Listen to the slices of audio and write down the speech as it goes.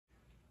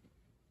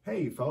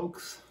Hey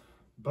folks,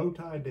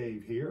 Bowtie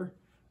Dave here,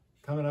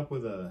 coming up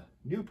with a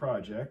new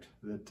project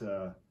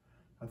that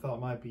I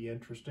thought might be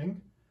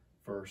interesting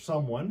for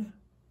someone,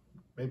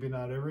 maybe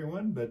not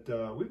everyone, but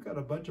we've got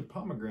a bunch of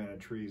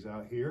pomegranate trees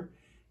out here,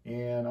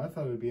 and I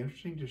thought it would be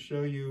interesting to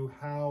show you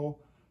how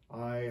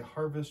I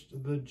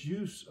harvest the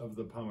juice of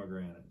the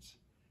pomegranates.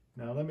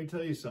 Now let me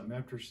tell you something,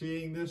 after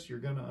seeing this, you're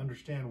going to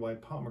understand why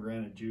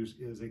pomegranate juice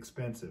is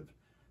expensive.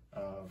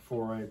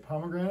 For a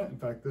pomegranate, in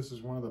fact, this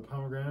is one of the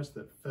pomegranates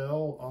that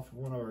fell off of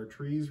one of our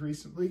trees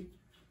recently,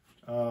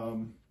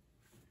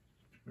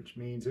 which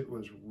means it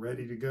was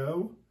ready to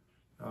go.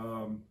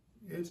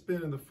 It's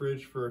been in the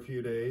fridge for a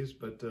few days,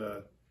 but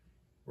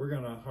we're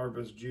going to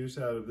harvest juice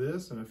out of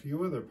this and a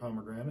few other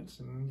pomegranates,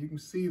 and you can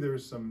see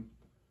there's some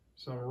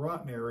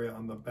rotten area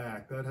on the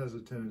back. That has a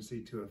tendency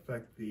to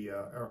affect the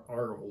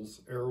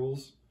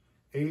arils,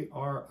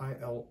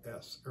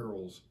 A-R-I-L-S,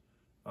 arils.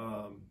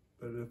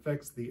 But it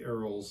affects the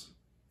arils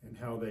and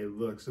how they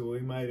look. So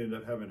we might end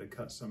up having to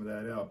cut some of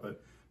that out. But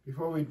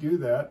before we do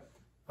that,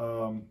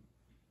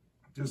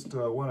 just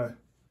want to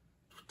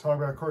talk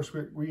about, of course,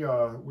 we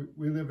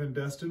live in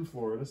Destin,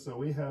 Florida, so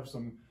we have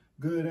some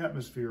good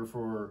atmosphere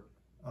for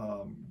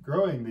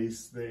growing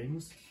these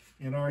things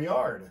in our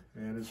yard,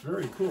 and it's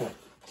very cool.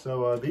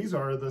 So these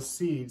are the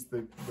seeds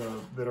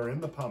that are in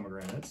the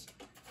pomegranates,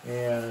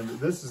 and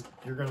this is,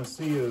 you're going to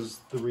see, is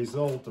the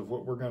result of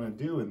what we're going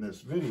to do in this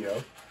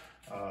video.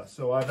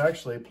 So I've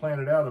actually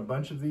planted out a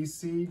bunch of these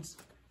seeds,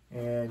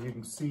 and you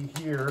can see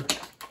here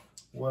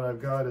what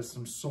I've got is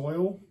some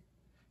soil.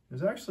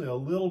 There's actually a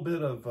little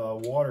bit of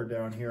water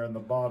down here on the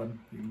bottom.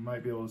 You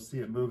might be able to see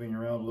it moving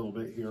around a little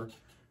bit here.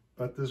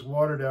 But this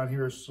water down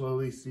here is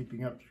slowly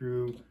seeping up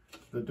through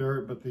the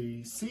dirt, but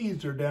the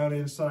seeds are down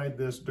inside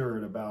this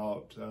dirt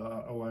about,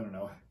 I don't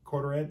know,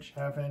 quarter inch,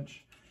 half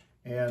inch.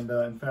 And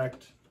in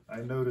fact,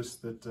 I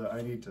noticed that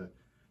I need to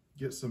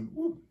get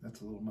some,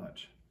 that's a little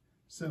much,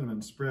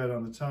 cinnamon spread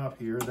on the top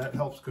here. That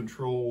helps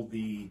control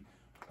the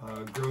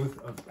growth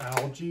of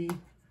algae,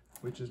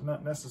 which is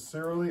not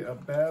necessarily a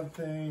bad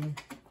thing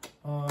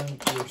on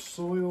your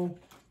soil,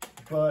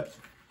 but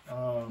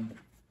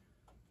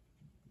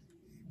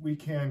we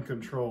can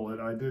control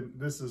it.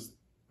 This is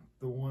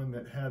the one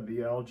that had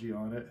the algae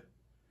on it,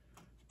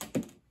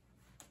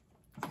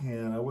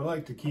 and I would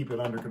like to keep it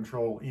under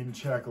control, in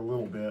check a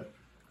little bit.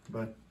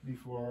 But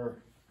before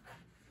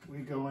we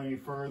go any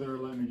further,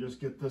 let me just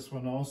get this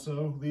one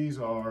also. These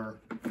are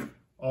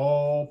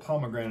all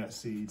pomegranate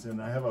seeds,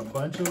 and I have a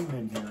bunch of them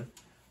in here.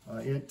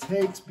 It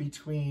takes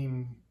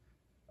between,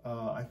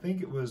 I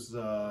think it was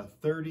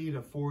 30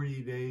 to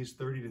 40 days,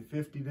 30 to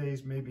 50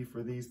 days maybe,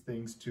 for these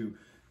things to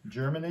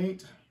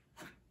germinate.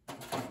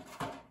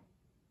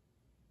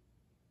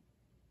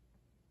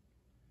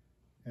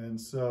 And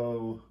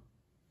so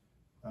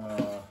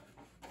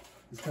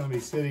it's going to be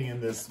sitting in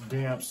this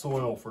damp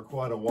soil for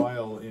quite a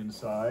while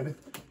inside,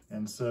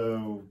 and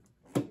so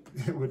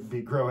it would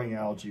be growing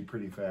algae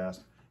pretty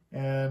fast,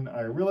 and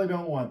I really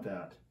don't want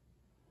that.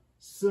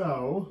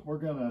 So we're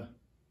going to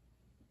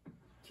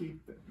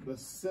keep the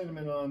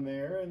cinnamon on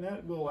there, and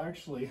that will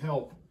actually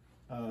help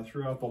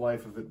throughout the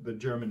life of it, the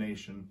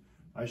germination.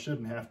 I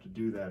shouldn't have to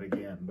do that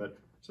again. But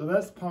so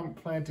that's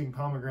planting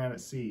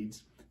pomegranate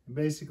seeds. And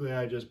basically,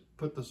 I just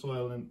put the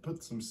soil in,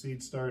 put some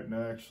seed start, and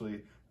I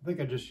think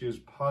I just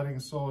used potting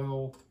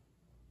soil,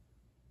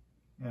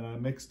 and I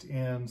mixed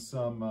in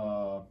some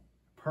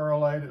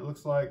perlite, it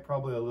looks like,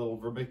 probably a little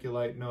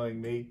vermiculite,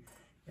 knowing me,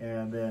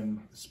 and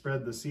then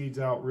spread the seeds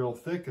out real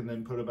thick, and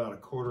then put about a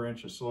quarter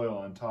inch of soil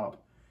on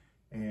top.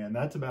 And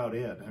that's about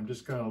it. I'm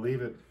just going to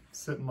leave it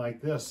sitting like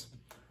this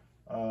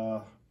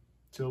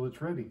till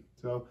it's ready.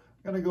 So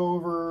I'm going to go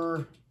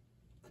over,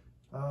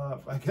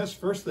 I guess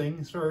first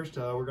things first,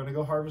 we're going to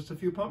go harvest a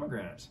few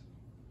pomegranates.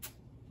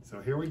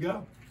 So here we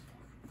go.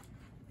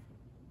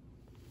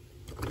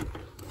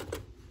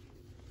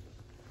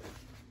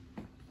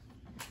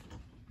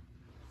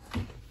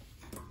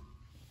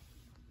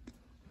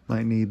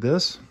 Might need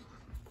this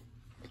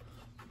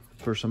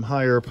for some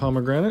higher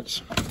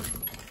pomegranates.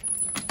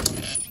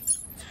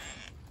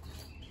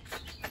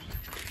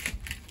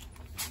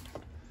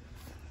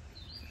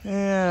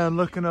 And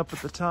looking up at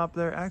the top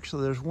there,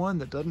 actually there's one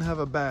that doesn't have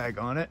a bag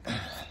on it. I'm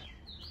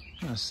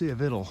gonna see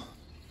if it'll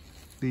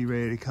be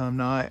ready to come.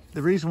 Now,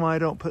 the reason why I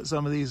don't put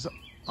some of these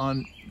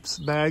on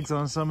bags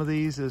on some of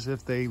these is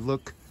if they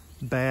look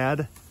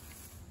bad.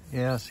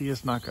 Yeah, see,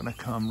 it's not gonna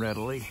come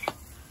readily.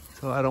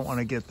 So I don't want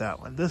to get that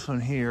one. This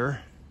one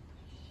here,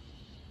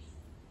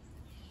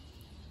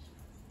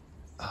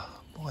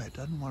 oh boy, it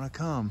doesn't want to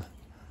come.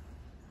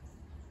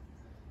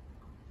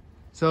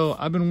 So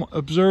I've been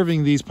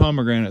observing these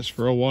pomegranates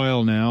for a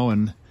while now,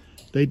 and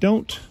they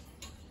don't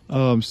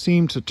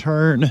seem to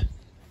turn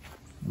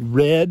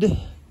red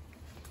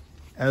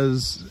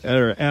as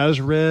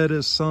red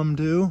as some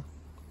do.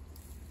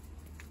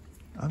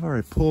 I've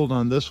already pulled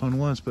on this one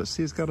once, but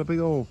see, it's got a big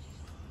old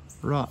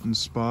rotten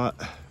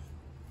spot.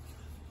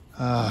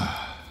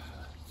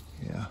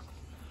 Yeah,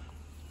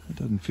 it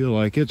doesn't feel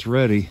like it's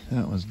ready.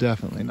 That one's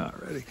definitely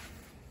not ready.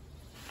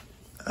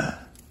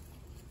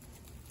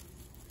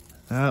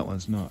 That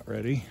one's not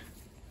ready.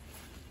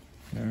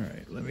 All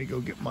right, let me go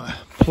get my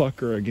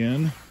plucker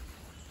again.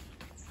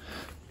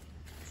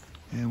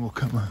 And we'll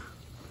come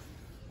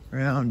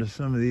around to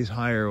some of these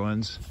higher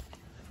ones.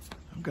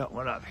 I've got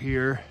one up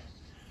here.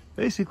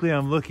 Basically,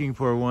 I'm looking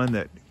for one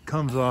that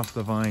comes off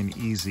the vine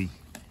easy.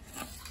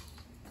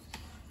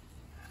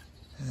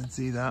 And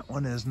see, that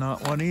one is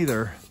not one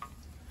either.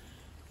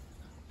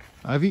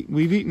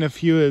 We've eaten a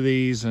few of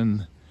these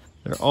and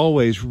they're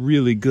always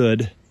really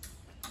good.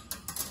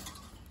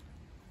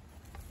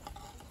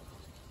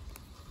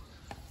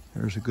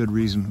 There's a good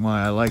reason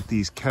why I like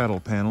these cattle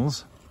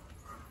panels,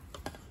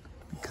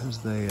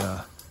 because they,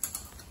 I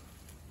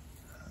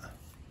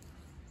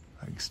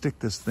can stick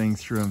this thing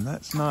through them.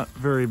 That's not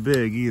very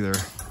big either.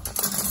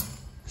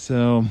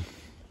 So,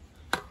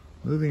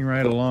 moving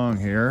right along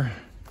here.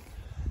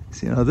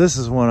 So, you know, this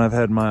is one I've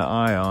had my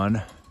eye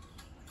on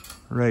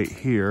right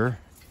here.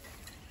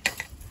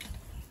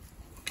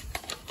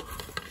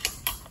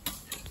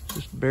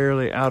 Just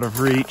barely out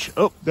of reach.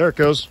 Oh, there it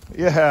goes.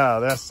 Yeah,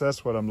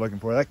 that's what I'm looking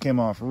for. That came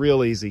off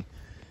real easy.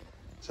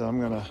 So I'm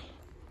gonna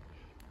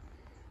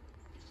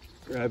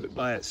grab it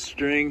by its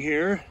string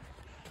here,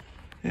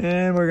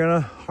 and we're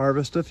gonna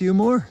harvest a few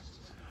more.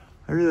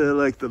 I really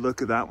like the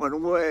look of that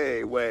one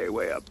way, way,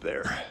 way up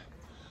there.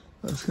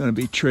 That's gonna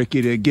be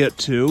tricky to get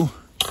to.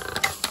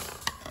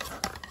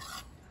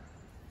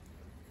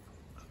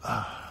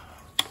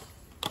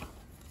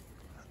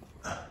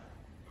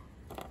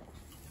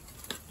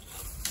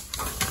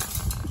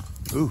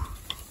 Ooh,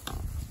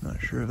 not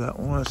sure if that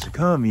one wants to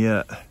come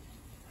yet.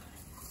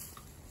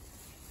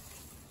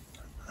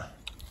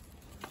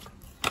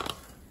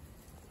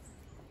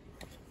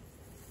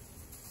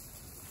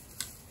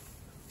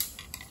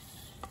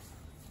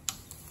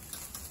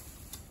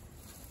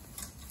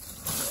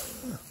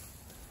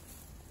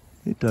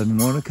 It doesn't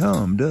want to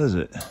come, does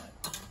it?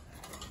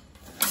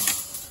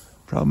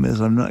 Problem is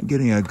I'm not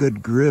getting a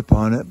good grip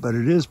on it, but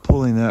it is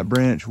pulling that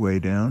branch way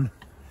down.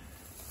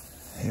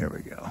 There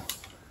we go.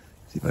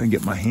 See if I can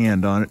get my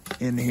hand on it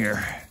in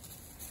here.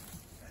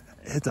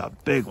 It's a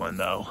big one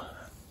though.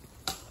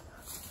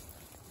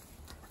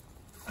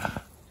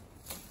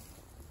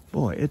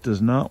 Boy, it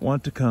does not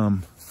want to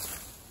come.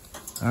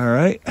 All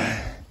right,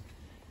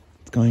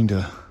 it's going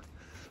to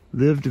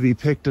live to be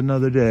picked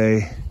another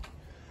day.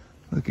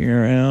 Looking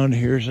around,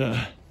 here's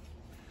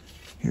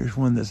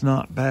one that's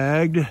not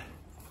bagged.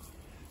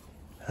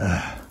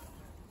 That's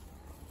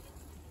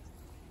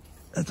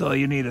all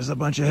you need is a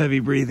bunch of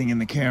heavy breathing in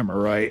the camera,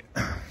 right?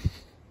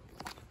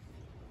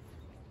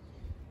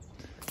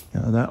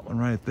 Now that one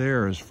right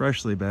there is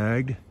freshly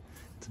bagged.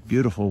 It's a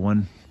beautiful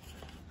one.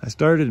 I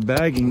started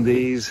bagging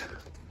these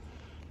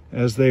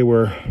as they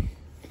were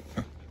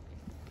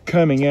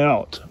coming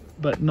out,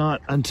 but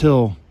not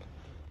until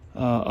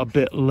a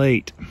bit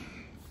late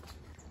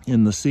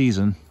in the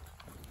season.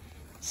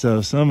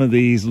 So some of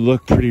these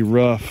look pretty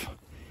rough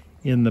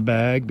in the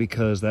bag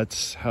because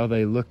that's how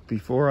they looked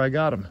before I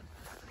got them.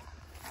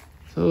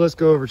 So let's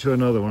go over to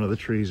another one of the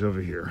trees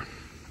over here.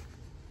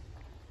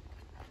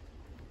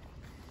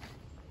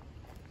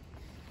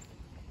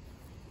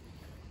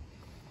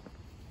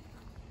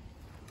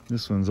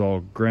 This one's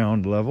all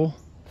ground level.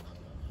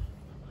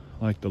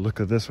 I like the look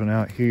of this one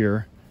out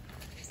here.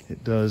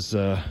 It does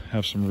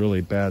have some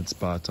really bad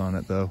spots on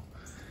it though.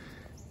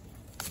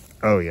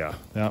 Oh yeah,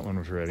 that one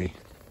was ready.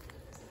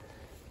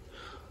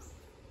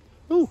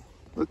 Oh,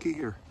 looky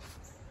here.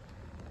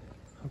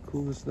 How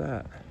cool is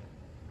that?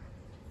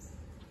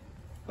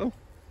 Oh,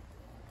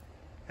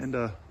 and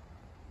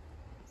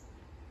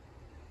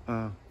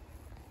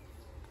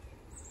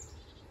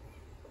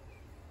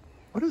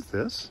what is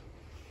this?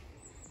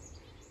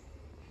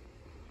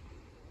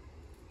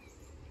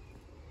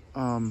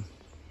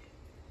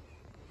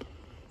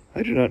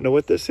 I do not know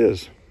what this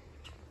is.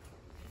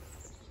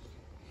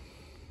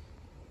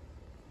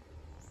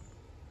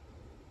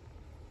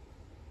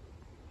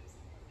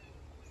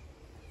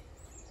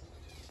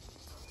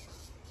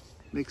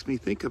 Makes me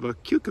think of a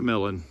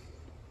cucamelon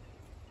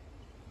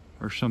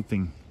or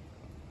something.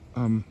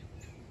 Gonna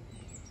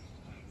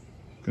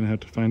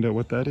have to find out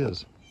what that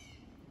is.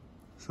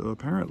 So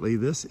apparently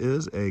this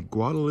is a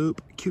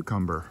Guadeloupe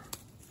cucumber,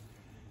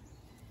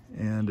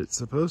 and it's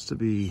supposed to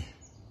be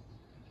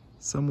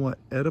somewhat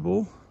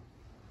edible,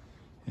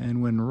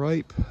 and when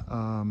ripe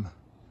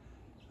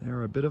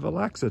they're a bit of a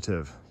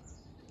laxative.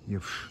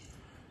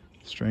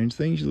 Strange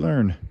things you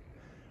learn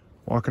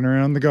walking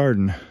around the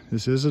garden.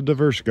 This is a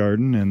diverse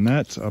garden, and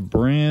that's a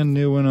brand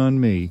new one on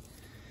me.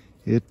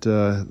 It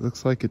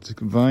looks like it's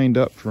vined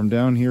up from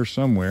down here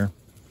somewhere,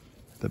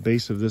 the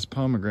base of this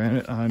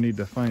pomegranate. I need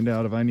to find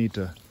out if I need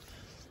to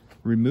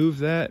remove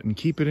that and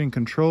keep it in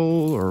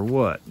control or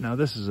what. Now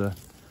this is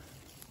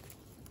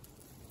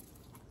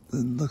it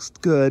looks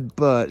good,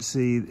 but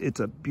see, it's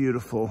a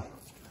beautiful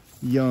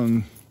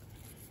young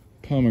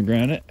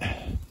pomegranate.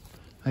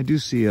 I do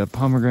see a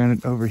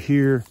pomegranate over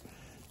here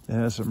that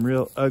has some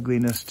real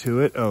ugliness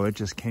to it. Oh, it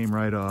just came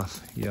right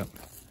off. Yep,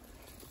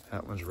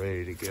 that one's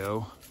ready to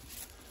go.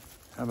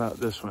 How about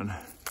this one?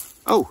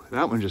 Oh,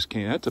 that one just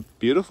came. That's a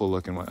beautiful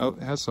looking one. Oh,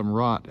 it has some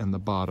rot in the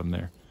bottom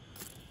there.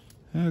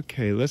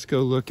 Okay, let's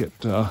go look at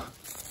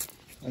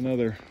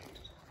another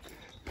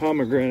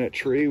pomegranate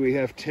tree. We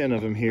have 10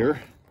 of them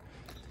here.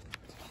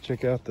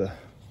 Check out the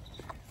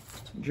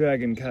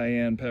dragon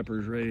cayenne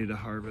peppers ready to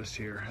harvest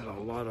here. There's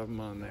a lot of them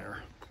on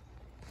there.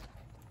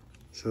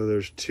 So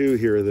there's 2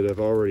 here that have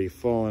already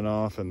fallen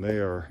off, and they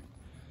are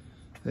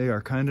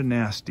kind of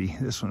nasty.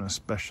 This one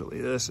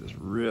especially. This is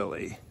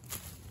really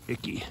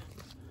icky.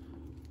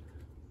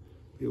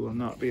 You will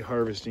not be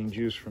harvesting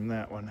juice from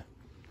that one.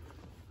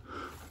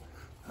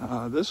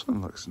 This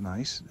one looks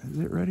nice. Is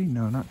it ready?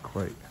 No, not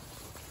quite.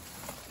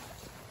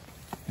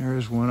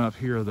 There's one up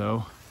here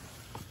though.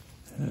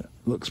 It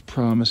looks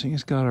promising.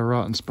 It's got a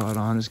rotten spot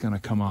on. It's gonna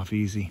come off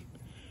easy.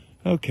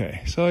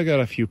 Okay, so I got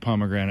a few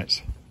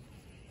pomegranates.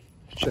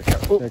 Check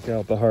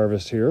out the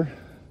harvest here.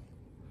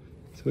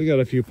 So we got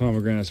a few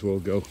pomegranates we'll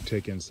go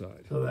take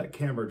inside. So that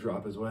camera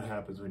drop is what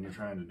happens when you're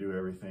trying to do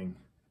everything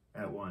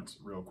at once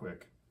real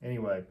quick.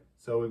 Anyway,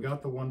 so we've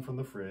got the one from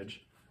the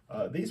fridge.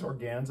 These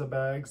organza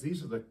bags,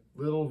 these are the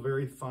little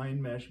very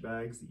fine mesh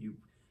bags that you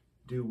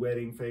do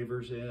wedding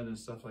favors in and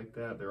stuff like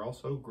that. They're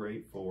also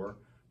great for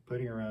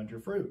putting around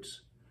your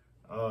fruits.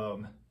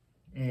 As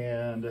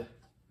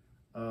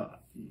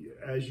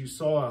you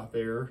saw out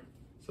there,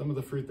 some of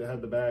the fruit that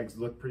had the bags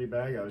looked pretty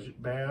bad.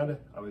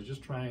 I was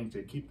just trying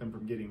to keep them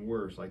from getting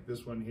worse. Like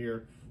this one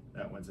here,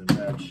 that one's in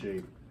bad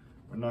shape.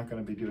 We're not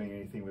going to be doing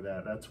anything with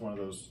that. That's one of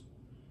those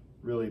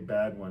really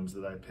bad ones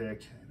that I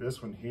picked.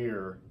 This one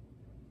here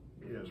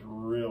is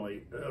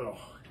really,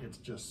 it's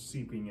just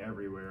seeping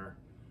everywhere.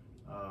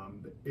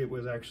 It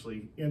was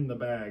actually in the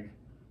bag,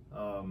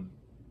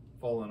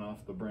 falling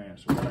off the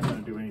branch. So we're not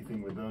going to do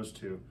anything with those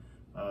 2.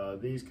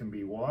 These can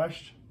be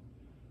washed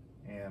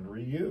and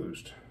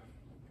reused.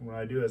 What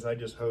I do is I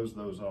just hose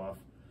those off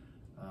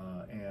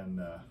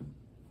and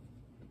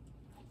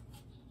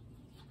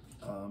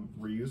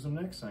reuse them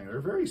next time. They're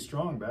very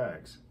strong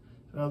bags.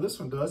 Now this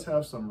one does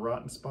have some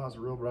rotten spots, a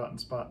real rotten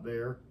spot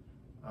there,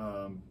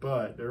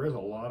 but there is a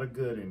lot of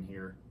good in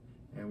here,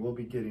 and we'll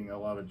be getting a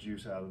lot of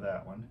juice out of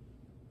that one.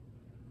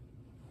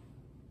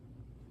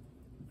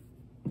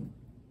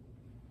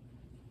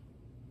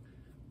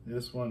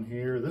 This one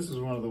here, this is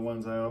one of the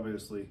ones I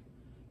obviously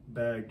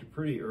bagged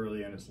pretty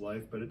early in its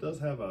life, but it does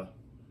have a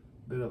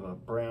bit of a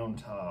brown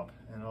top,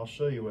 and I'll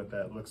show you what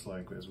that looks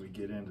like as we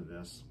get into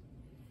this.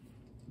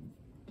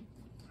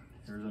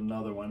 Here's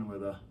another one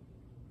with a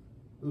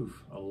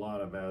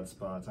lot of bad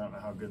spots. I don't know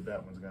how good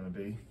that one's going to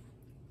be.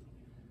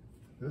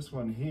 This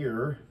one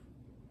here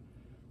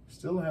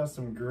still has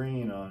some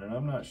green on it.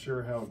 I'm not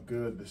sure how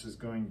good this is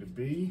going to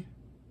be.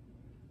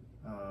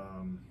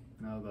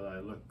 Now that I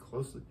look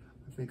closely,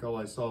 I think all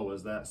I saw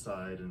was that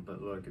side,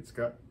 but look, it's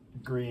got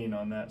green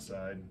on that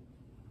side.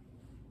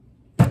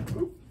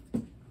 Oop.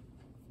 The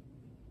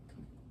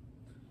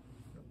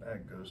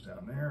bag goes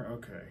down there.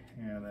 Okay,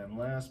 and then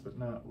last but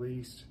not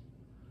least,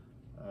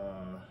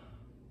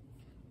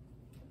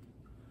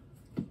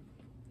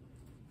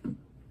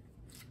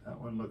 that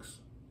one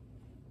looks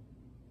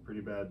pretty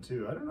bad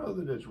too. I don't know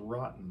that it's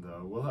rotten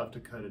though. We'll have to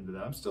cut into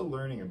that. I'm still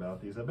learning about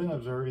these. I've been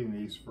observing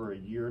these for a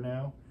year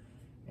now,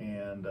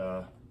 and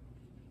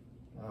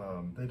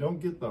they don't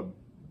get the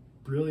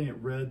brilliant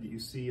red that you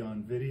see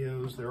on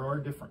videos. There are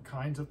different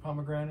kinds of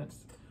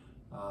pomegranates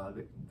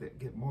that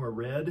get more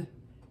red,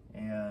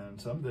 and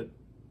some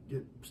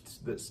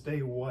that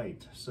stay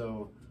white.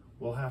 So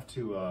we'll have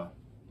to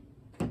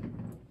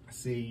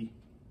see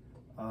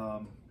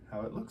how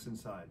it looks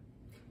inside.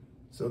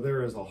 So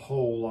there is a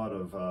whole lot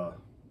of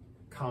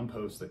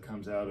compost that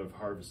comes out of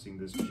harvesting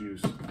this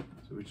juice,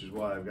 so which is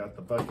why I've got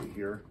the bucket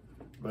here.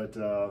 But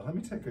let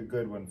me take a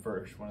good one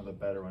first, one of the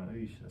better ones.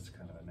 Eesh, that's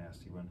kind of a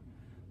nasty one.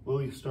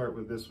 We'll start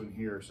with this one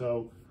here.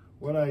 So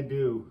what I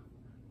do,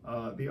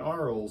 the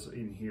arils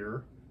in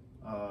here,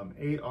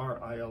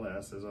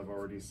 A-R-I-L-S, as I've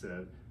already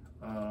said,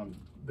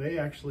 they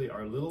actually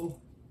are little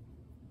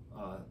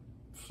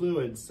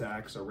fluid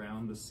sacs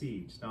around the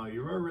seeds. Now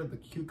you remember the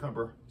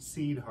cucumber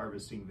seed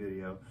harvesting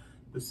video,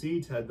 the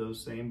seeds had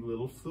those same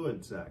little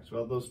fluid sacs.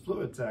 Well, those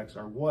fluid sacs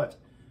are what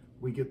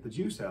we get the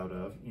juice out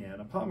of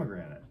in a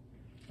pomegranate.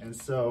 And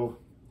so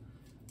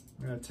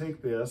I'm going to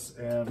take this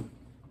and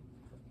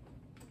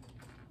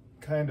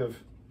kind of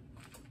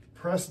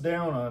press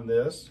down on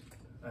this.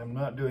 I'm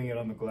not doing it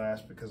on the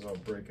glass because I'll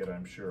break it,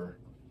 I'm sure.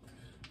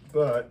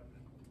 But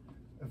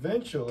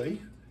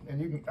eventually,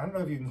 and you can, I don't know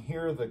if you can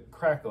hear the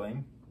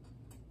crackling,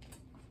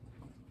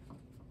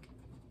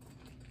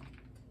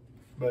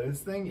 but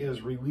this thing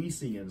is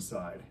releasing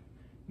inside.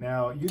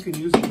 Now you can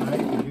use a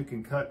knife and you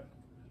can cut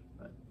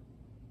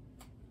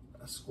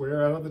a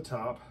square out of the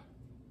top.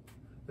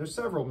 There's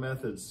several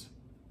methods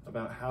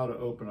about how to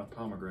open a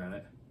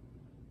pomegranate,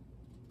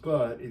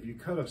 but if you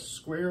cut a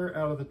square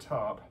out of the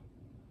top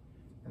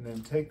and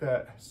then take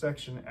that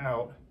section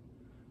out,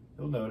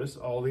 you'll notice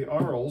all the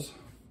arils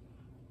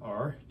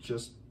are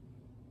just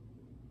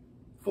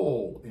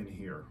full in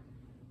here.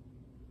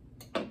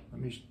 Let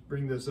me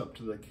bring this up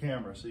to the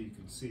camera so you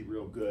can see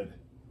real good.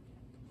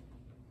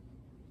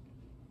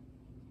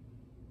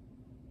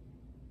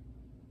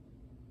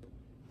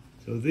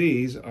 So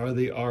these are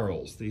the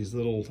arils, these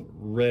little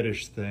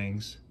reddish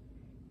things.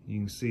 You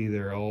can see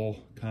they're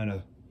all kind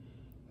of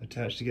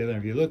attached together.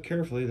 If you look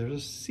carefully, there's a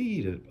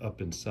seed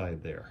up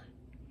inside there.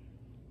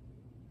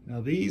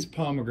 Now these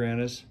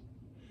pomegranates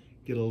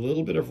get a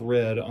little bit of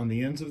red on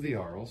the ends of the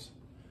arils.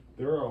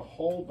 There are a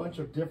whole bunch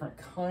of different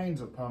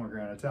kinds of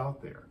pomegranates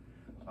out there.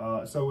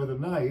 So with a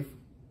knife,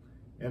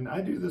 and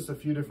I do this a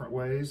few different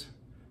ways,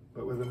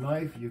 but with a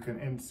knife you can,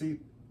 and see,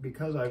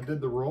 because I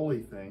did the roly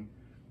thing,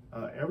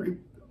 every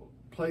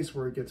place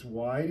where it gets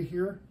wide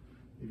here,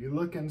 if you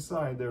look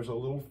inside, there's a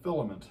little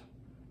filament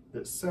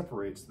that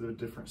separates the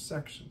different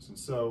sections. And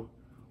so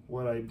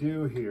what I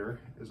do here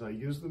is I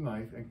use the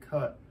knife and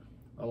cut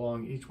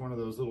along each one of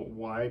those little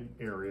wide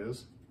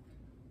areas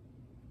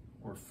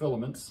or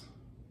filaments.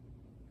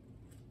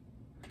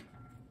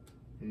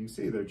 And you can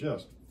see they're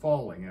just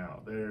falling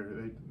out.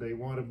 They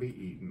want to be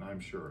eaten, I'm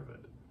sure of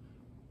it.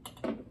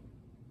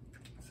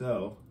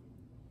 So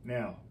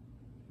now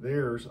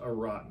there's a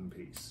rotten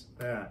piece.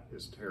 That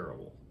is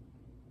terrible.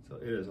 So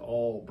it is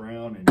all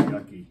brown and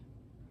yucky.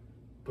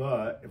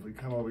 But if we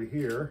come over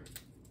here,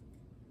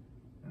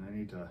 and I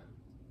need to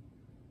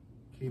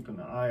keep an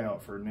eye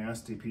out for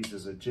nasty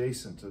pieces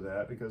adjacent to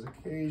that, because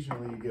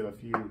occasionally you get a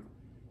few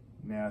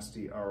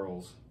nasty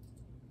arils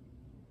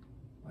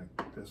like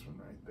this one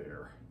right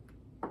there.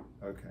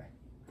 Okay,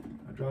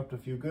 I dropped a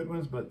few good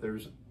ones, but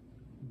there's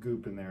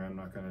goop in there. I'm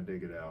not going to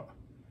dig it out.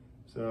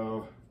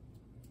 So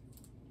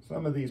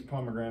some of these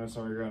pomegranates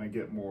are going to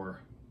get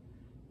more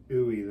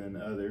ooey than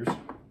others,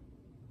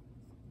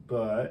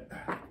 but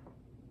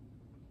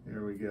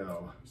here we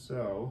go.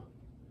 So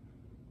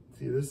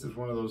see, this is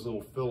one of those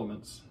little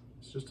filaments.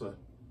 It's just a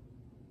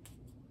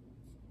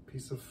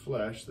piece of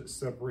flesh that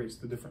separates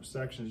the different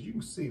sections. You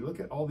can see, look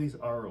at all these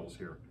arils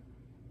here,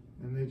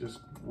 and they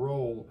just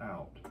roll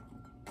out.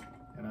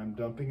 And I'm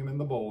dumping them in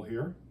the bowl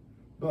here,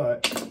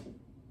 but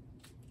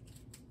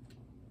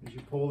as you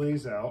pull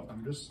these out,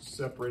 I'm just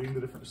separating the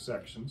different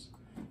sections.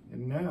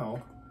 And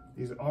now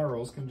these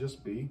arils can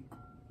just be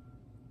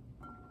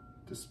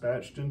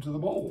dispatched into the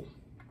bowl.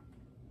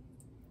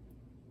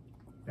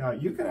 Now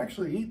you can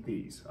actually eat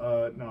these.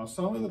 Now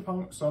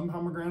some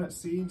pomegranate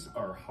seeds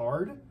are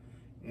hard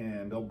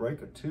and they'll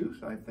break a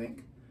tooth, I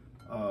think.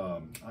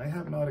 I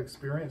have not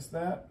experienced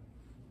that.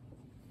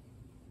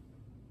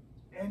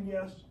 And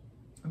yes,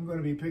 I'm going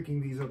to be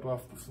picking these up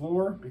off the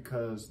floor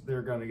because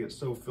they're going to get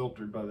so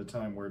filtered by the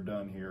time we're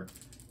done here,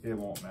 it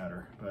won't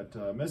matter. But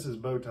Mrs.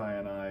 Bowtie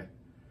and I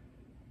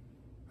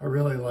are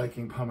really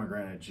liking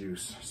pomegranate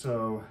juice.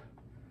 So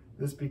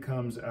this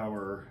becomes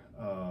our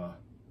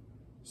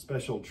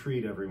special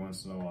treat every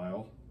once in a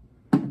while.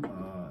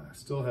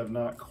 Still have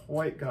not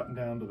quite gotten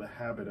down to the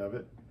habit of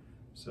it.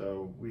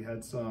 So we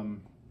had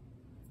some,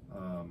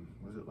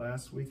 was it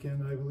last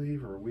weekend, I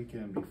believe, or a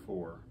weekend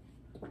before?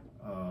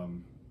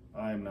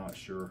 I'm not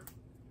sure.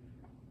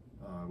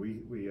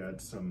 We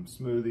had some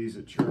smoothies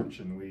at church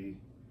and we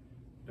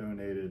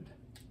donated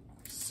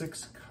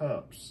 6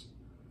 cups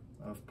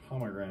of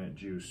pomegranate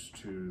juice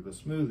to the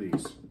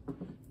smoothies.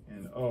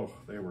 And oh,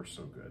 they were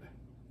so good.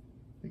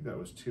 I think that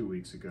was 2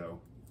 weeks ago.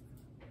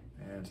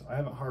 And I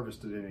haven't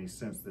harvested any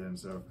since then,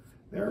 so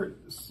they're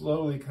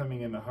slowly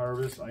coming into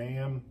harvest. I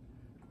am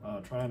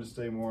trying to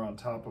stay more on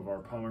top of our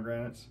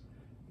pomegranates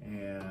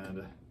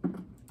and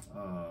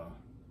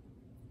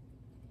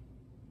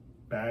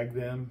bag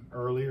them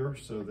earlier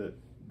so that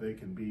they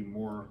can be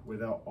more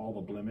without all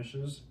the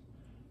blemishes.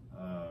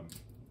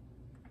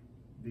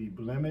 The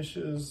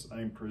blemishes,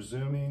 I'm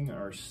presuming,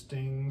 are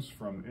stings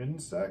from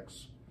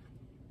insects,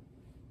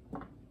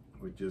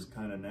 which is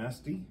kind of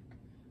nasty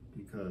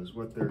because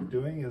what they're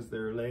doing is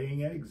they're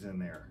laying eggs in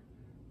there.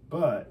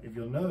 But if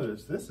you'll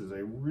notice, this is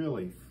a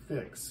really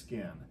thick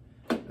skin.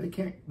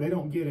 They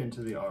don't get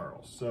into the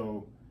arils.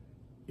 So,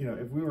 you know,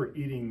 if we were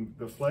eating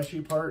the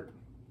fleshy part,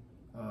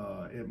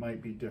 it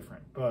might be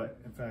different. But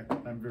in fact,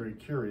 I'm very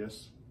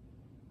curious.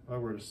 If I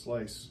were to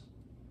slice,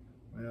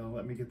 well,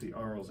 let me get the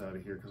arils out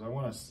of here because I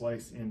want to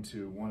slice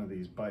into one of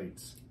these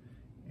bites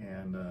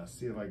and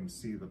see if I can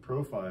see the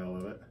profile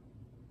of it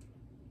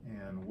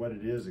and what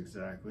it is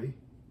exactly.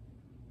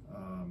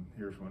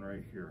 Here's one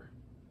right here.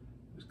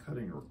 Just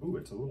cutting, ooh,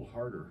 it's a little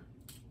harder.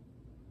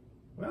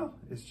 Well,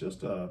 it's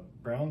just a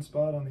brown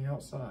spot on the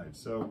outside,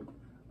 so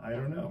I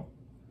don't know.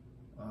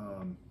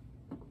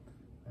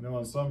 I know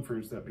on some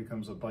fruits that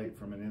becomes a bite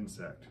from an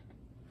insect.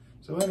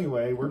 So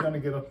anyway, we're gonna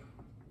get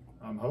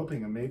I'm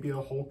hoping maybe a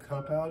whole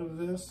cup out of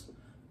this.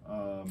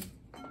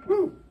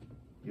 Woo!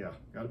 Yeah,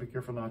 gotta be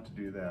careful not to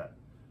do that.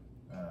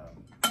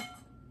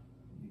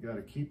 You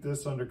gotta keep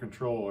this under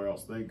control or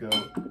else they go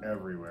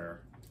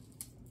everywhere,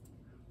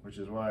 which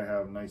is why I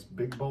have a nice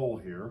big bowl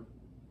here.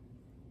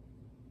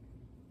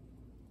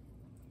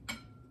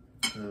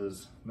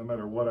 Because no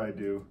matter what I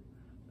do,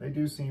 they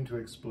do seem to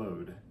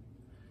explode.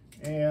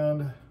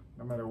 And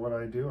no matter what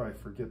I do, I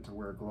forget to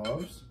wear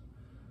gloves.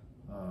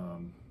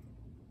 I've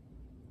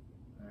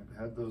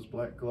had those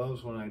black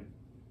gloves when I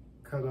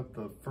cut up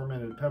the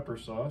fermented pepper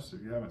sauce.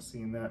 If you haven't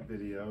seen that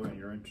video and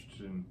you're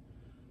interested in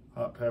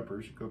hot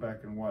peppers, go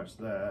back and watch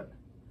that.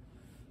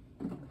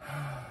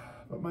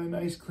 But my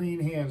nice clean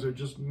hands are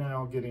just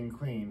now getting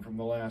clean from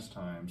the last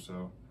time,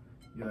 so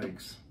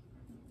yikes.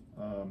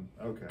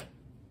 Okay,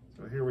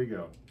 so here we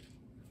go.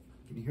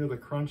 Can you hear the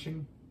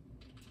crunching?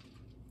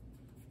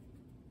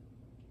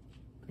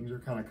 Things are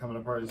kind of coming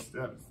apart.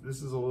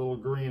 This is a little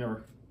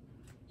greener,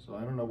 so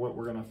I don't know what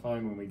we're gonna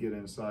find when we get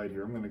inside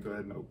here. I'm gonna go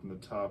ahead and open the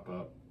top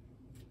up.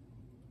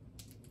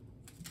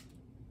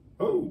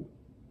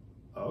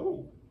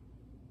 Oh,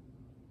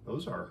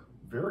 those are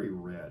very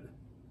red.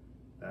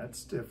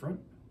 That's different.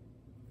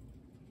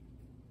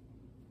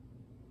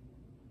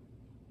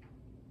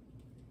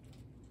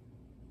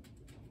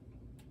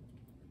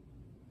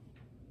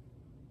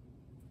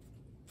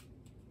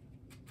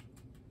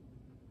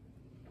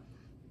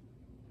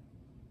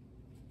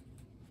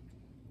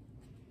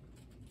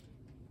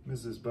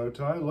 Mrs.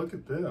 Bowtie, look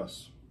at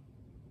this.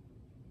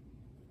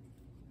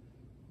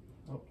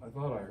 Oh, I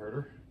thought I heard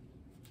her.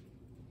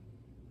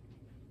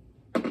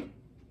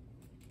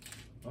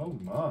 Oh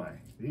my,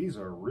 these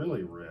are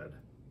really red.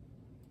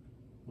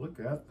 Look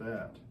at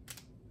that.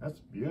 That's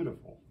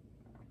beautiful.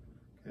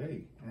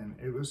 Okay, and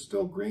it was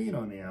still green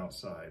on the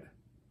outside.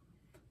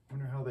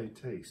 Wonder how they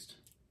taste.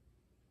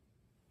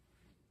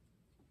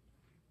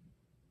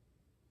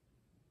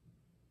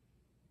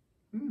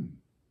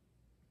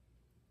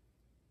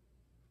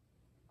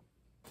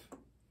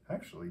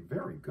 Actually,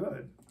 very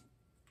good.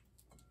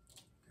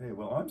 Okay,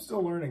 well, I'm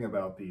still learning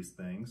about these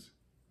things.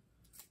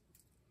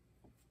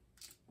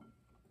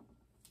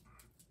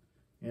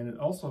 And it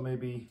also may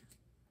be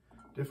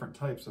different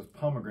types of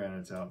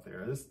pomegranates out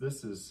there.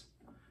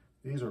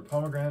 These are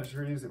pomegranate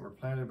trees that were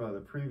planted by the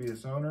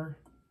previous owner.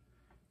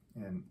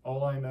 And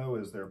all I know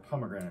is they're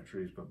pomegranate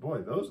trees. But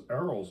boy, those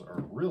arrows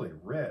are really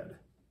red.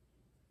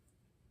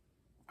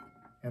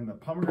 And the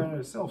pomegranate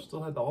itself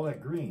still had all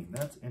that green.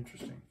 That's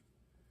interesting.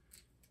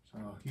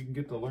 So you can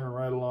get to learn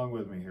right along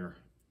with me here.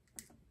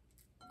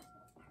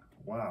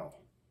 Wow.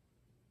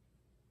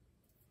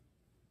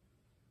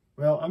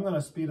 Well, I'm going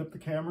to speed up the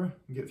camera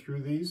and get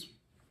through these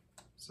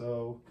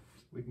so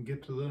we can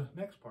get to the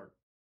next part.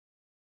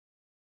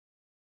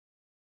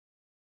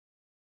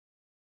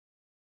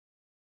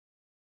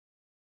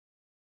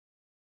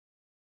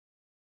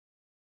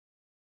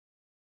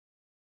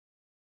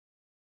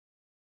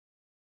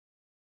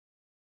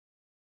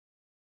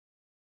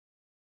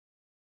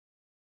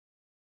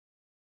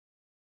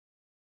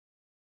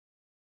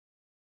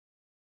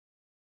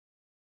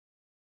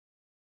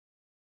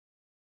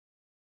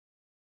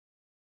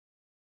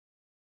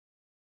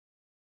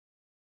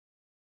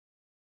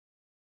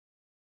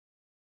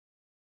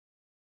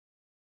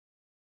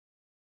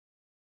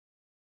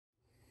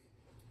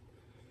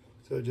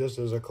 So just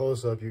as a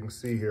close-up, you can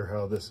see here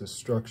how this is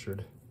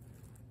structured.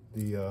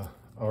 The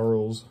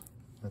arils,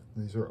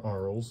 these are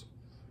arils,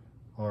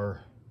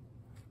 are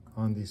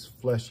on these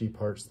fleshy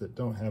parts that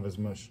don't have as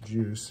much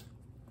juice.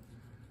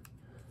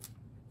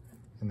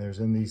 And there's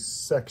in these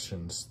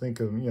sections.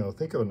 Think of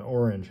an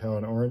orange, how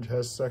an orange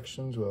has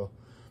sections. Well,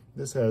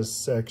 this has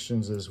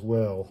sections as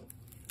well.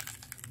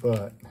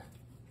 But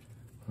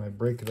when I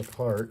break it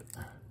apart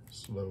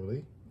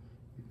slowly,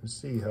 you can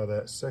see how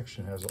that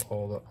section has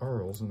all the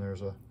arils, and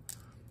there's a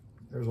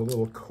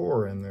little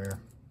core in there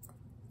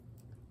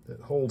that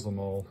holds them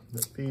all,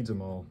 that feeds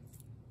them all.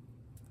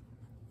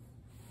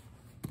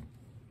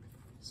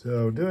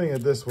 So doing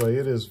it this way,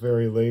 it is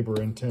very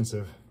labor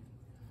intensive.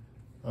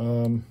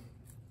 If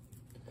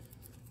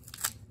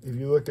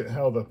you look at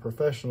how the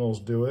professionals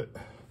do it,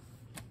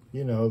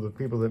 you know, the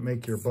people that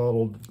make your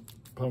bottled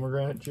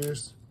pomegranate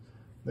juice,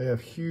 they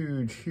have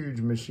huge, huge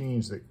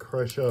machines that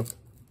crush up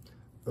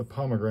the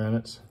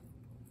pomegranates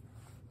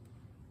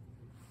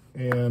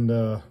and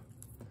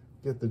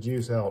get the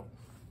juice out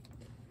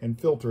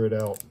and filter it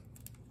out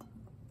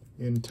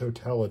in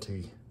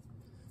totality.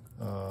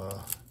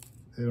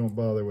 They don't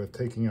bother with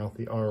taking out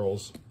the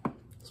arils,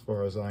 as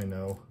far as I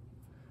know.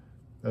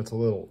 That's a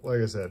little, like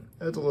I said,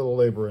 it's a little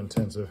labor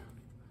intensive.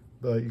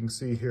 But you can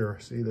see here,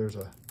 see there's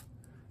a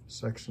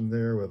section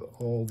there with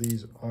all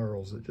these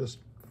arils that just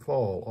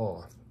fall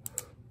off.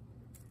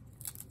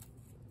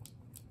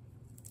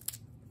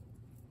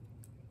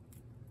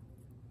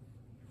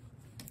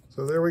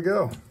 So there we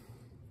go.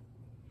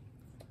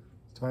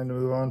 It's time to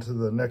move on to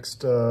the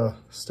next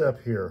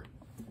step here,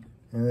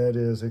 and that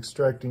is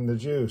extracting the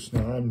juice.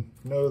 Now I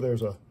know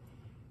there's a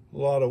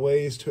lot of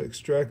ways to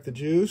extract the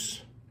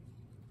juice.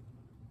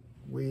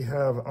 We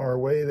have our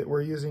way that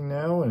we're using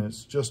now, and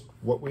it's just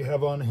what we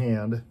have on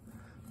hand.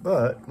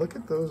 But look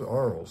at those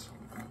arils.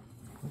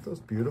 Aren't those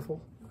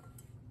beautiful?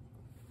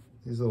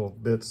 These little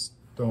bits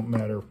don't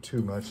matter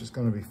too much. It's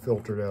going to be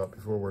filtered out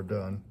before we're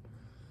done.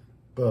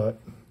 But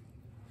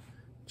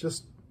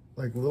just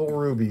like little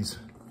rubies.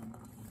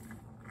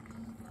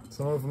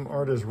 Some of them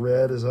aren't as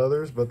red as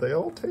others, but they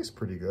all taste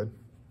pretty good.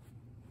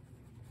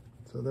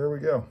 So there we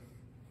go.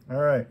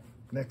 All right,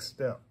 next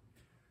step.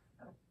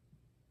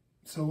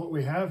 So what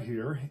we have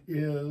here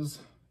is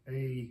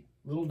a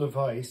little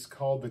device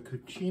called the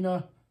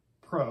Cucina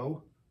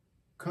Pro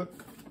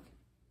Cook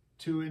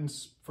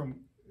it's from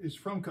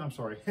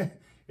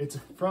It's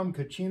from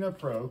Cucina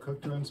Pro,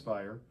 Cook to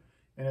Inspire,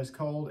 and it's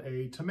called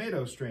a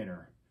tomato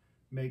strainer.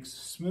 Makes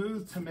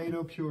smooth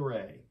tomato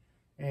puree.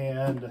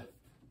 And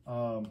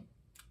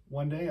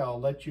one day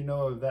I'll let you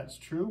know if that's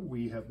true.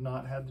 We have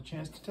not had the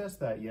chance to test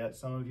that yet.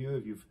 Some of you,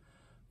 if you've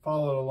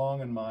followed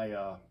along in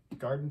my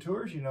garden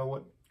tours, you know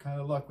what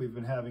kind of luck we've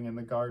been having in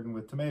the garden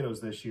with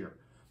tomatoes this year.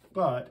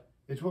 But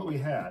it's what we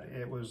had.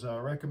 It was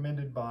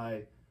recommended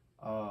by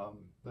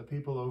the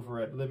people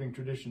over at Living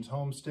Traditions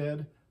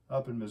Homestead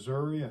up in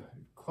Missouri,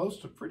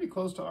 pretty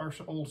close to our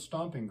old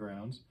stomping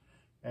grounds,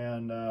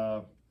 and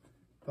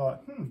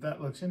thought,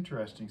 that looks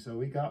interesting. So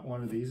we got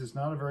one of these. It's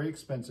not a very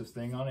expensive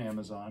thing on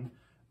Amazon,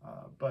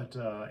 but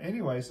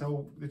anyway,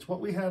 so it's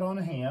what we had on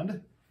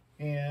hand,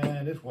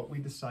 and it's what we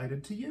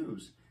decided to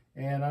use.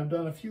 And I've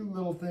done a few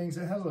little things.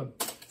 It has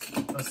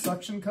a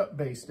suction cup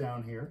base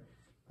down here.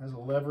 It has a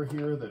lever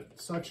here that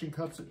suction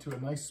cups it to a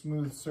nice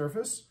smooth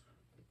surface.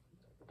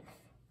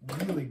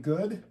 Really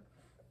good,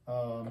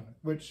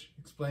 which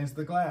explains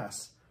the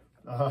glass.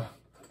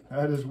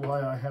 That is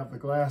why I have the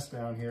glass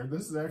down here.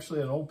 This is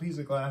actually an old piece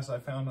of glass I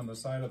found on the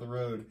side of the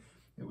road.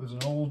 It was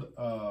an old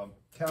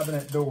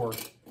cabinet door,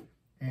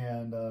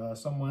 and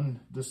someone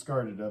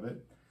discarded of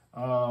it.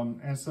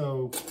 And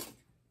so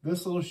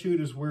this little chute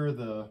is where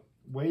the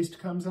waste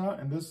comes out,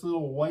 and this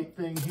little white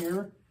thing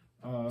here,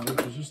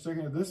 which is just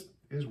sticking, this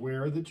is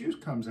where the juice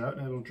comes out,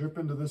 and it'll drip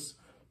into this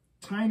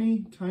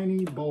tiny,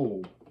 tiny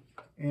bowl.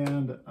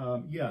 And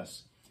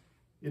yes,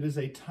 it is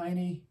a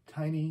tiny,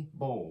 tiny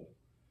bowl.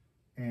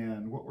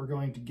 And what we're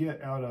going to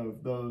get out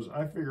of those,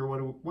 I figure,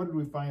 what did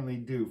we finally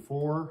do?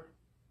 4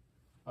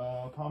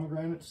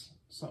 pomegranates?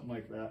 Something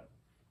like that.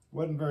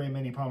 Wasn't very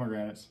many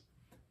pomegranates.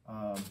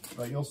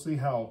 But you'll see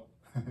how,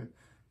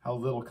 how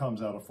little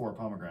comes out of 4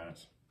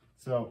 pomegranates.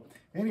 So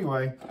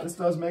anyway, this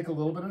does make a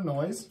little bit of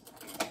noise.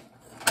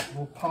 A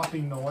little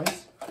popping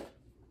noise.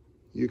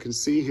 You can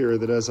see here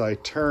that as I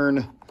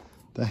turn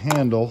the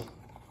handle,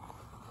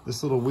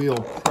 this little wheel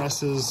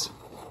presses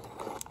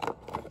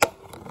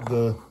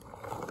the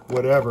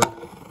whatever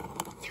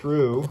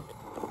through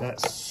that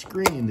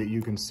screen that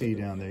you can see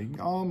down there. You can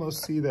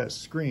almost see that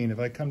screen. If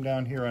I come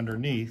down here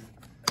underneath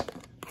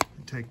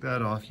and take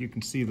that off, you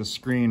can see the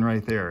screen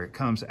right there. It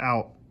comes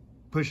out,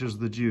 pushes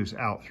the juice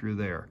out through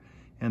there,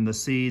 and the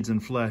seeds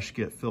and flesh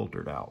get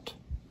filtered out.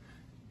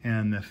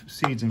 And the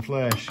seeds and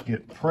flesh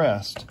get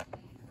pressed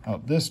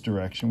out this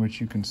direction,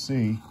 which you can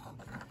see.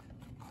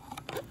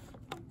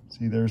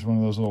 See, there's one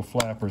of those little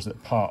flappers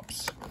that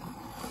pops,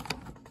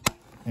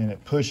 and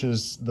it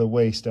pushes the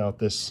waste out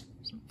this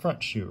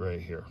front chute right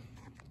here.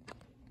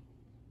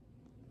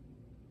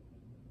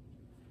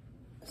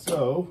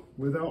 So,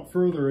 without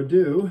further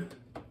ado,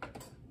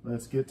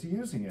 let's get to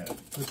using it.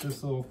 Put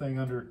this little thing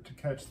under to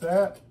catch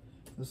that,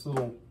 this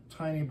little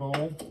tiny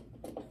bowl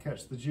to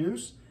catch the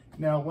juice.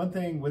 Now, one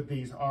thing with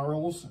these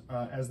arils,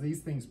 as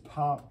these things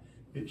pop,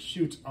 it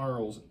shoots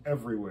arils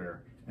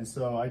everywhere. And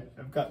so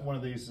I've got one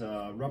of these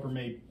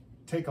Rubbermaid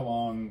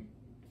take-along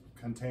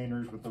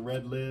containers with the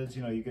red lids,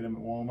 you know, you get them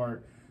at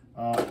Walmart.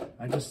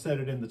 I just set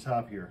it in the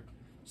top here.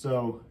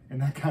 So,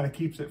 and that kind of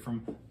keeps it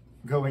from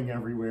going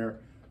everywhere.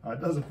 It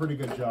does a pretty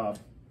good job.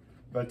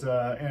 But,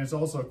 and it's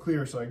also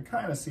clear, so I can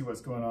kind of see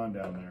what's going on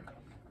down there.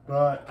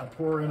 But I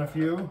pour in a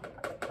few,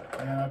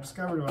 and I've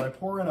discovered when I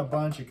pour in a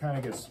bunch, it kind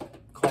of gets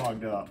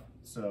clogged up.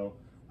 So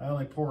I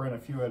only pour in a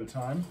few at a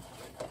time.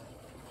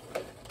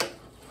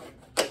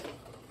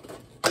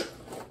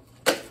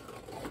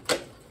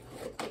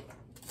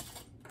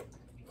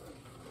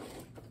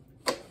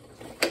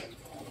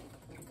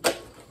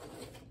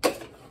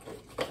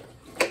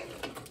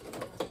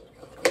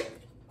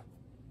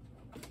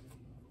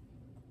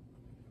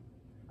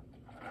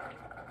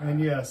 And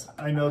yes,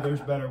 I know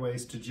there's better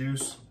ways to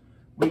juice.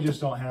 We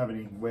just don't have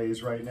any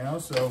ways right now,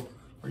 so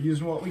we're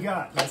using what we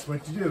got. That's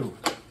what to do.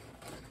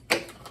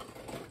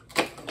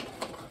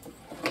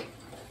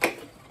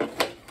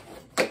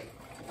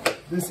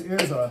 This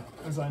is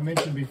as I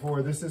mentioned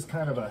before, this is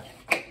kind of a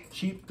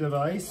cheap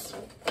device.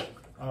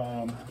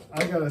 I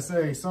gotta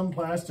say, some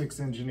plastics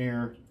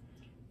engineer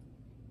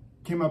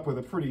came up with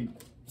a pretty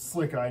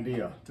slick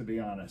idea, to be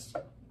honest.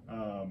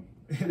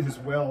 It is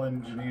well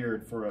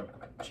engineered for a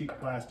cheap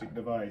plastic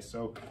device,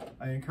 so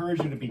I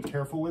encourage you to be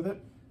careful with it.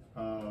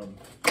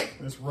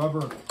 This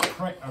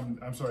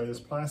this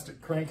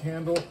plastic crank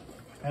handle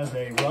has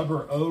a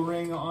rubber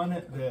O-ring on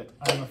it that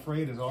I'm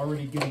afraid is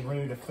already getting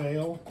ready to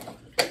fail.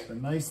 The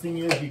nice thing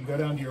is you can go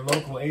down to your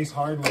local Ace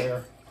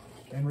Hardware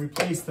and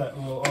replace that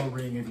little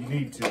O-ring if you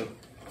need to,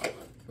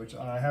 which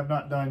I have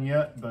not done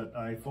yet, but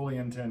I fully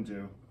intend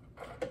to.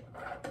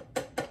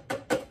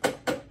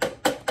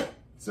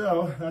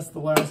 So that's the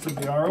last of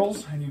the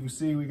arils, and you can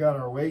see we got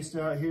our waste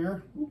out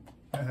here.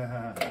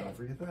 Don't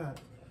forget that.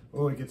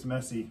 Oh, it gets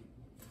messy.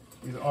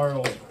 These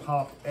arils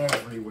pop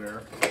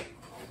everywhere.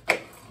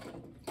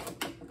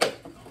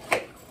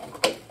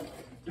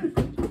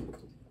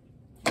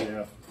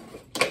 Yeah,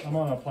 I'm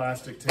on a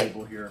plastic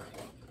table here,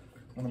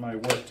 one of my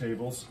work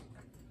tables.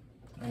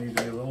 I need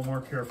to be a little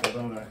more careful,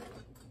 don't I?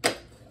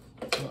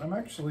 So I'm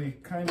actually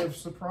kind of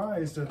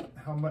surprised at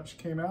how much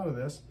came out of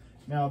this.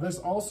 Now this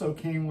also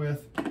came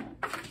with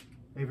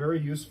a very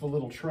useful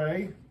little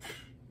tray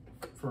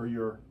for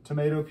your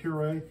tomato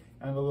puree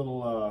and a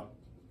little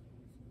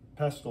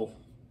pestle,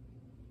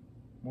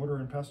 mortar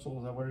and pestle,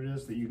 is that what it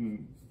is, that you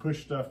can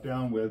push stuff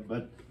down with,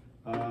 but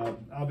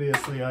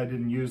obviously I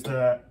didn't use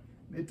that.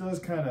 It does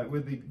kind of,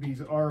 with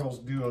these arls,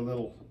 do a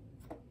little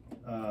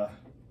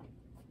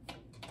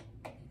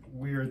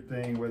weird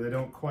thing where they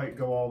don't quite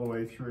go all the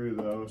way through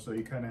though, so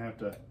you kind of have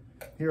to,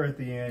 here at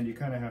the end, you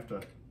kind of have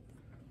to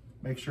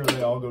make sure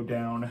they all go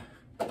down.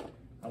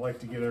 I like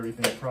to get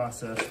everything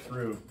processed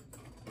through.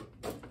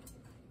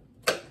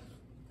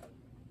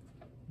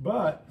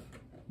 But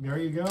there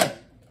you go.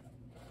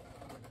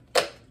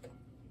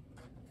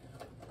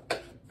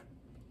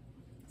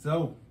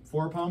 So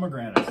 4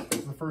 pomegranates.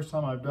 This is the first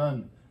time I've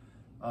done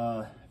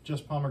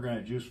just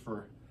pomegranate juice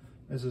for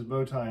Mrs.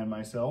 Bowtie and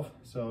myself.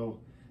 So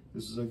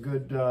this is a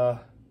good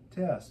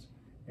test.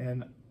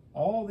 And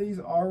all these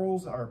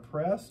arils are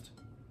pressed.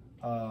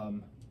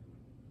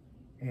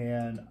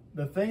 And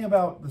the thing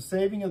about the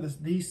saving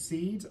of these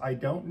seeds, I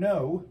don't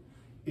know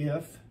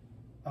if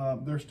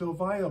they're still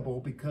viable,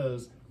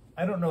 because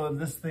I don't know if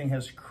this thing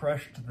has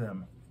crushed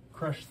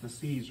the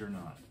seeds or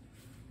not.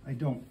 I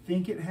don't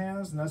think it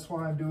has, and that's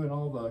why I'm doing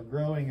all the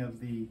growing of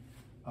the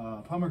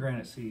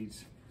pomegranate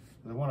seeds.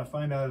 I want to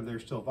find out if they're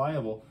still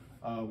viable.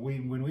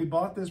 When we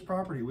bought this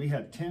property, we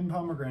had 10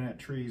 pomegranate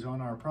trees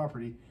on our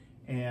property,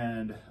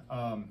 and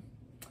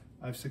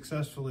I've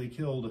successfully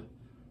killed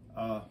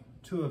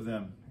 2 of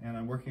them, and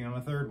I'm working on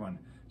a 3rd one.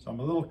 So I'm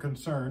a little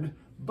concerned,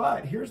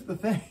 but here's the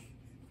thing.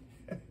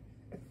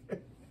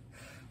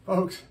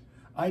 Folks,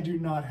 I do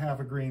not have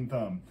a green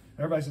thumb.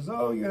 Everybody says,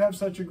 oh, you have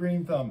such a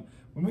green thumb.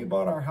 When we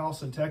bought our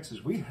house in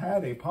Texas, we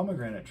had a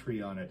pomegranate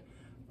tree on it,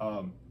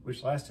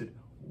 which lasted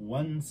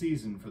 1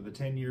 season for the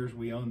 10 years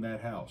we owned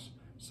that house.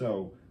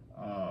 So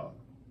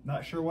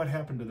not sure what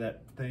happened to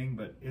that thing,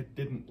 but it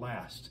didn't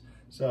last.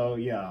 So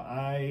yeah,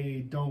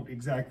 I don't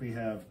exactly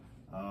have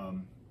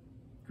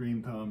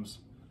green thumbs.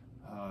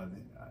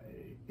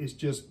 It's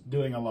just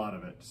doing a lot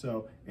of it.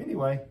 So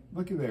anyway,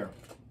 looky there.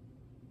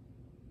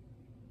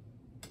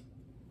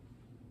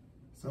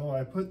 So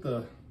I put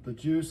the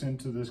juice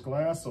into this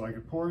glass so I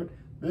could pour it.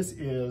 This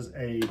is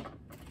a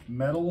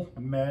metal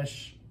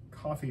mesh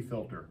coffee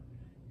filter,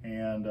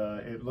 and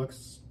it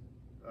looks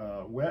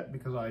wet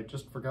because I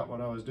just forgot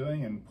what I was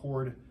doing and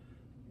poured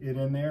it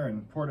in there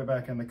and poured it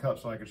back in the cup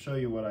so I could show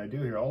you what I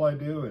do here. All I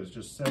do is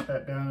just set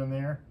that down in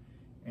there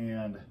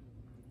and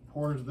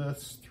pours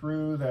this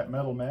through that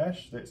metal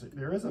mesh.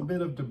 There is a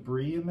bit of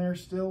debris in there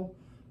still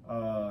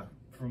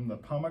from the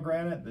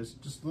pomegranate. There's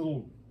just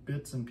little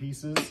bits and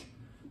pieces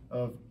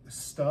of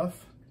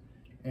stuff,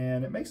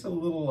 and it makes it a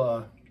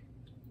little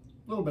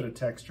bit of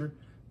texture,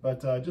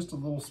 but just a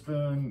little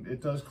spoon.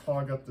 It does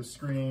clog up the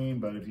screen,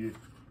 but if you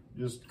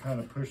just kind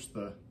of push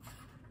the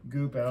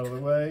goop out of the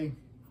way,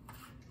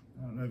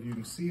 I don't know if you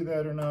can see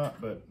that or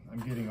not, but I'm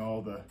getting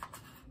all the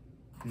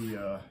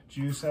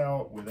juice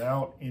out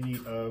without any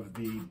of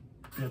the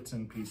bits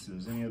and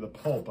pieces, any of the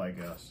pulp, I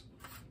guess.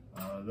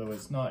 Though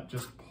it's not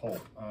just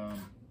pulp. I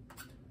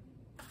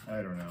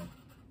don't know.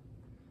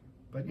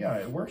 But yeah,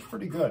 it works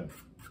pretty good.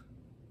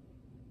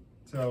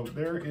 So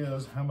there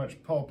is how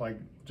much pulp I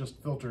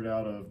just filtered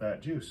out of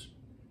that juice.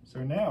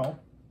 So now,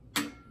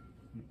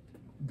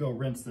 go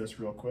rinse this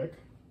real quick.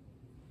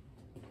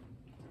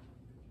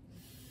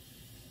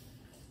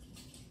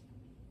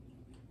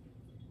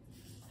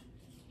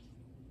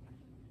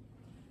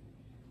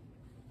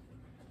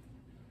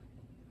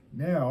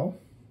 Now,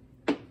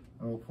 I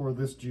will pour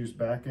this juice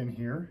back in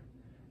here.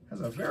 It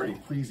has a very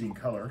pleasing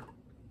color.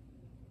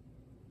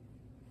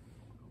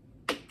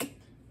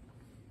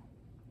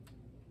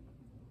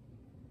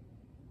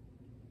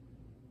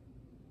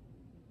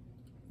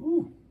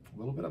 Ooh, a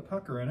little bit of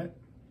pucker in it,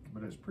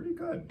 but it's pretty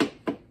good.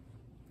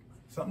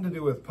 Something to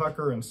do with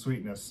pucker and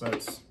sweetness.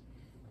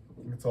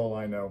 That's all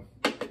I know.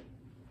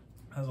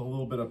 Has a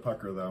little bit of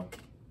pucker though.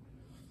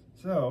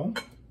 So,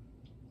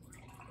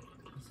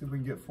 let's see if we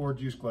can get 4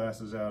 juice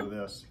glasses out of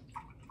this.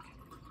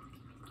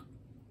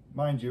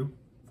 Mind you,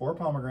 4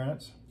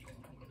 pomegranates.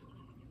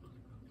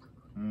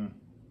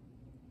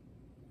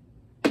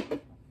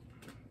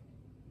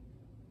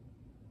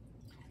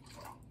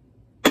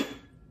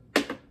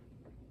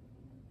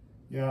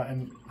 Yeah,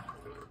 and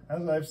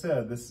as I've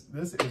said, this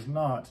is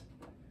not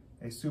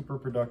a super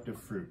productive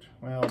fruit.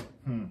 Well,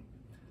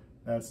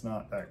 that's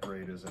not that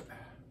great, is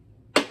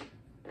it?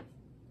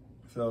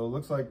 So it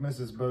looks like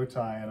Mrs.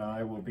 Bowtie and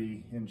I will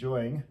be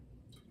enjoying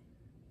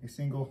a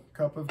single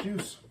cup of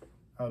juice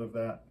out of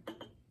that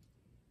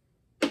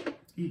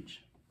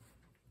each.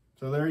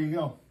 So there you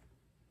go.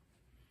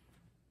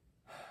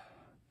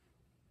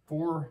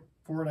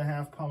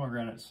 4.5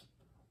 pomegranates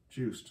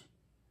juiced.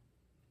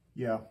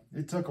 Yeah,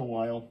 it took a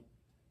while.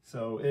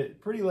 So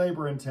pretty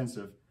labor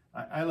intensive.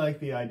 I like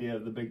the idea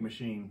of the big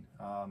machine.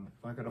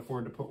 If I could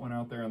afford to put one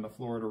out there in the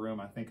Florida room,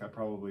 I think I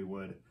probably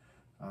would.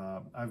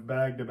 I've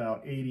bagged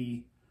about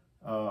 80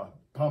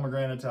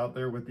 pomegranates out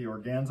there with the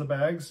organza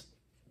bags.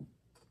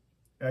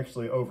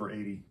 actually over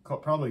 80,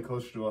 probably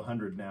closer to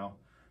 100 now.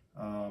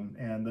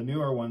 And the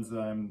newer ones that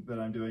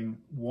I'm doing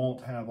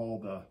won't have all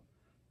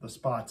the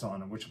spots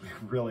on them, which will be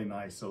really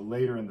nice. So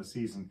later in the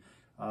season,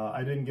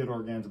 I didn't get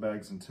organza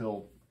bags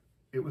until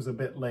it was a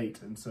bit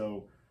late, and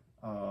so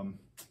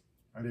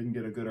I didn't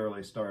get a good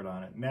early start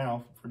on it.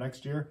 Now for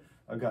next year,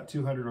 I've got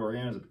 200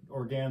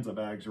 organza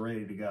bags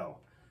ready to go.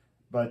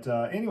 But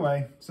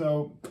anyway,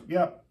 so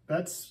yeah,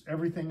 that's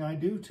everything I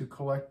do to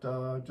collect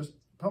just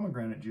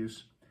pomegranate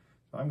juice.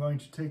 So I'm going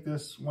to take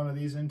one of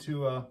these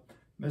into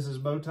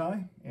Mrs.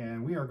 Bowtie,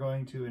 and we are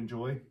going to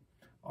enjoy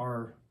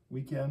our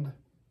weekend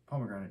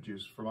pomegranate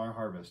juice from our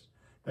harvest.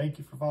 Thank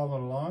you for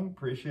following along.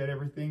 Appreciate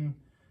everything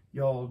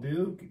y'all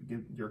do.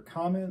 Give your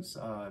comments,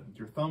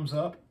 your thumbs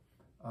up,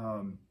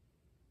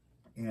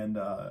 and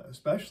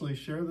especially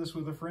share this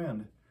with a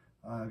friend.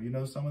 If you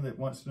know someone that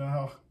wants to know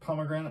how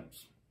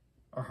pomegranates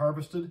are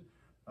harvested,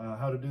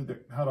 how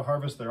to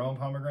harvest their own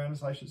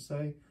pomegranates, I should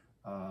say.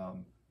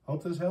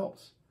 Hope this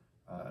helps.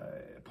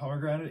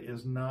 Pomegranate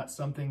is not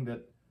something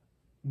that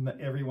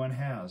everyone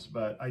has,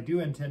 but I do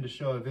intend to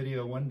show a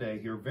video one day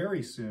here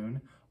very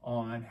soon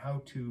on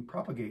how to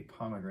propagate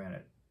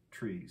pomegranate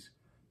trees,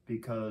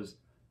 because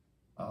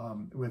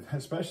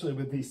especially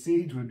with these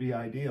seeds would be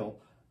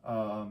ideal,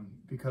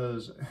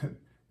 because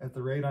at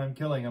the rate I'm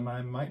killing them,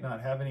 I might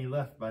not have any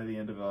left by the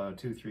end of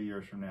 2-3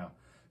 years from now.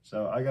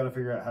 So I got to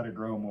figure out how to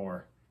grow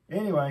more.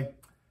 Anyway,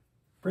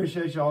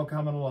 appreciate y'all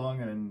coming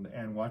along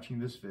and watching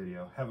this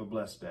video. Have a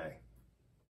blessed day.